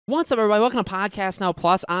What's up, everybody? Welcome to Podcast Now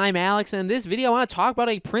Plus. I'm Alex, and in this video, I want to talk about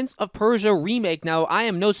a Prince of Persia remake. Now, I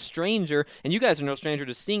am no stranger, and you guys are no stranger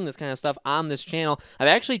to seeing this kind of stuff on this channel. I've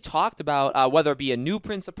actually talked about whether it be a new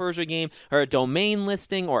Prince of Persia game, or a domain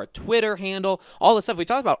listing, or a Twitter handle, all this stuff. We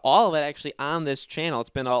talked about all of it actually on this channel. It's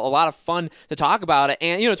been a lot of fun to talk about it,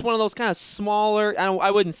 and it's one of those kind of smaller.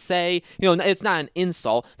 I wouldn't say it's not an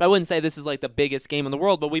insult, but I wouldn't say this is like the biggest game in the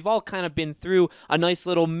world. But we've all kind of been through a nice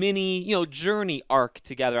little mini journey arc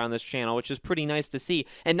together on this channel, which is pretty nice to see.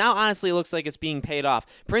 And now, honestly, it looks like it's being paid off.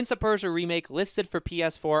 Prince of Persia Remake listed for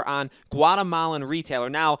PS4 on Guatemalan retailer.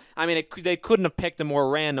 Now, I mean, they couldn't have picked a more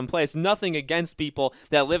random place. Nothing against people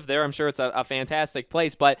that live there. I'm sure it's a fantastic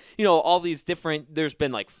place. But, all these different, there's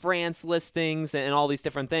been like France listings and all these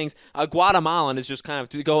different things. Guatemalan is just kind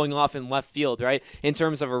of going off in left field, right, in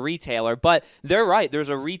terms of a retailer. But they're right. There's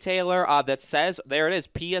a retailer that says, there it is,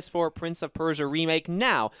 PS4 Prince of Persia Remake.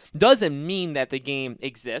 Now, doesn't mean that the game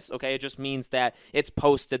exists. Okay, it just means that it's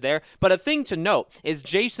posted there. But a thing to note is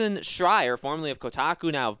Jason Schreier, formerly of Kotaku,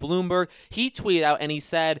 now of Bloomberg, he tweeted out and he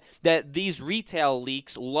said that these retail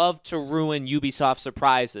leaks love to ruin Ubisoft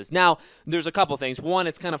surprises. Now, there's a couple things. One,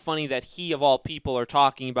 it's kind of funny that he, of all people, are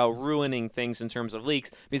talking about ruining things in terms of leaks,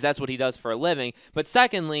 because that's what he does for a living. But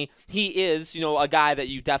secondly, he is, a guy that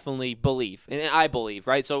you definitely believe, and I believe,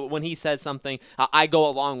 right? So when he says something, I go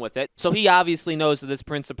along with it. So he obviously knows that this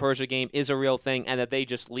Prince of Persia game is a real thing and that they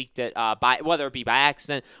just leaked it by whether it be by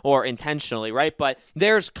accident or intentionally, right? But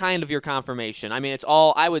there's kind of your confirmation. I mean,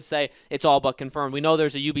 I would say it's all but confirmed. We know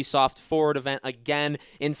there's a Ubisoft Forward event again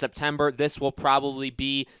in September. This will probably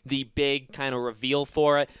be the big kind of reveal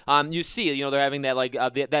for it. You see, they're having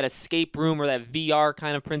that that escape room or that VR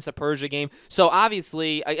kind of Prince of Persia game. So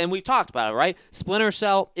obviously, and we've talked about it, right? Splinter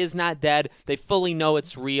Cell is not dead. They fully know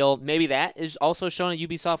it's real. Maybe that is also shown at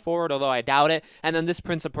Ubisoft Forward, although I doubt it. And then this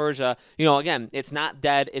Prince of Persia, again, it's not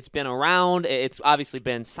dead. It's been around. It's obviously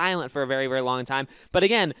been silent for a very, very long time. But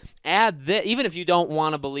again, add this, even if you don't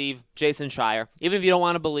want to believe Jason Schreier, even if you don't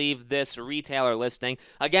want to believe this retailer listing,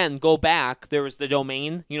 again, go back. There was the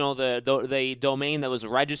domain, the domain that was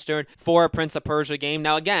registered for a Prince of Persia game.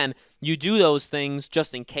 Now, again, you do those things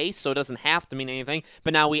just in case, so it doesn't have to mean anything.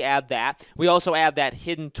 But now we add that. We also add that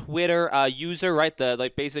hidden Twitter user, right?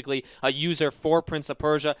 Basically a user for Prince of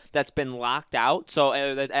Persia that's been locked out.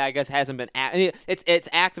 So that I guess hasn't been. It's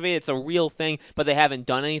activated. It's a real thing, but they haven't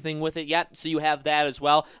done anything with it yet. So you have that as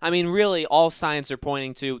well. I mean, really, all signs are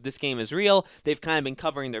pointing to this game is real. They've kind of been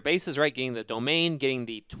covering their bases, right? Getting the domain, getting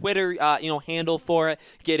the Twitter, handle for it,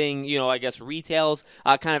 getting, I guess retails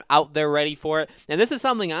kind of out there ready for it. And this is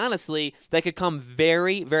something, honestly, that could come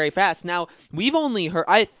very, very fast. Now, we've only heard,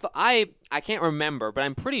 I can't remember, but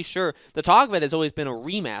I'm pretty sure the talk of it has always been a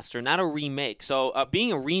remaster, not a remake. So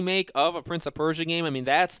being a remake of a Prince of Persia game, I mean,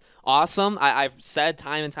 that's awesome. I've said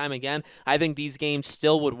time and time again, I think these games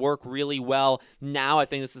still would work really well now. I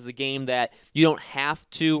think this is a game that you don't have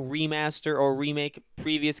to remaster or remake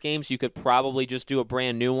previous games. You could probably just do a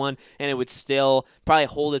brand new one, and it would still probably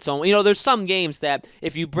hold its own. There's some games that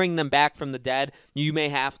if you bring them back from the dead, you may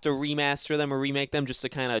have to remaster them or remake them just to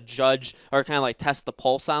kind of judge or kind of like test the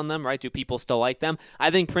pulse on them, right? Do people still like them?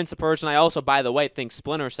 I think Prince of Persia, and I also, by the way, think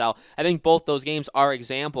Splinter Cell, I think both those games are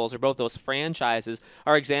examples, or both those franchises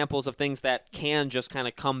are examples of things that can just kind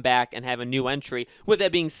of come back and have a new entry. With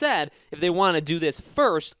that being said, if they want to do this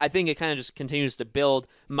first, I think it kind of just continues to build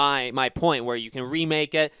my point where you can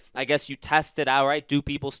remake it. I guess you test it out, right? Do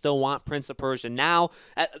people still want Prince of Persia now?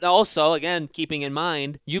 Also, again, keeping in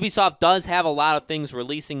mind, Ubisoft does have a lot of things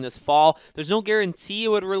releasing this fall. There's no guarantee it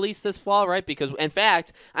would release this fall, right? Because, in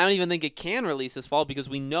fact, I don't even think it can release this fall because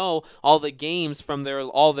we know all the games from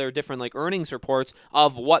all their different earnings reports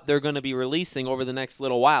of what they're going to be releasing over the next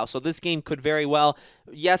little while. So this game could very well,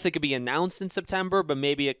 yes, it could be announced in September, but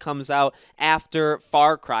maybe it comes out after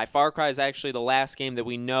Far Cry. Far Cry is actually the last game that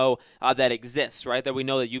we know that exists, right? That we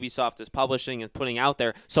know that Ubisoft is publishing and putting out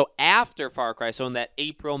there. So after Far Cry, so in that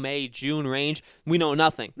April, May, June range, we know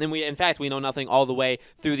nothing. And in fact, we know nothing all the way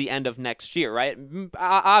through the end of next year, right?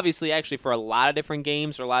 Obviously, actually, for a lot of different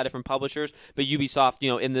games or a lot of different publishers, but Ubisoft,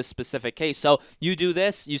 in this specific case. So you do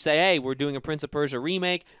this, you say, hey, we're doing a Prince of Persia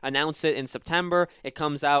remake, announce it in September, it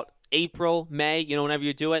comes out April, May, whenever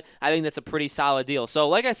you do it. I think that's a pretty solid deal. So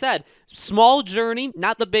like I said, small journey,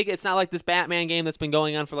 not the big, it's not like this Batman game that's been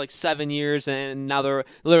going on for 7 years and now they're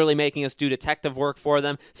literally making us do detective work for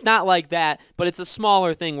them. It's not like that, but it's a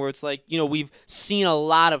smaller thing where it's we've seen a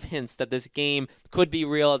lot of hints that this game could be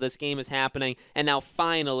real, this game is happening, and now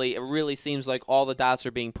finally, it really seems like all the dots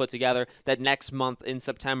are being put together that next month in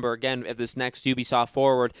September, again, at this next Ubisoft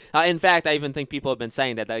Forward. In fact, I even think people have been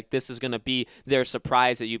saying that this is going to be their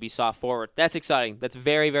surprise at Ubisoft Ubisoft Forward. That's exciting. That's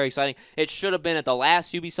very, very exciting. It should have been at the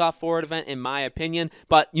last Ubisoft Forward event, in my opinion,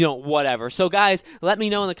 but, you know, whatever. So, guys, let me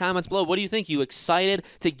know in the comments below. What do you think? You excited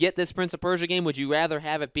to get this Prince of Persia game? Would you rather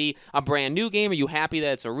have it be a brand new game? Are you happy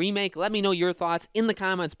that it's a remake? Let me know your thoughts in the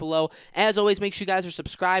comments below. As always, make sure you guys are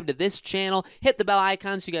subscribed to this channel. Hit the bell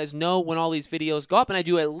icon so you guys know when all these videos go up, and I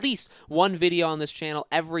do at least one video on this channel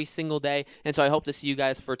every single day, and so I hope to see you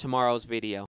guys for tomorrow's video.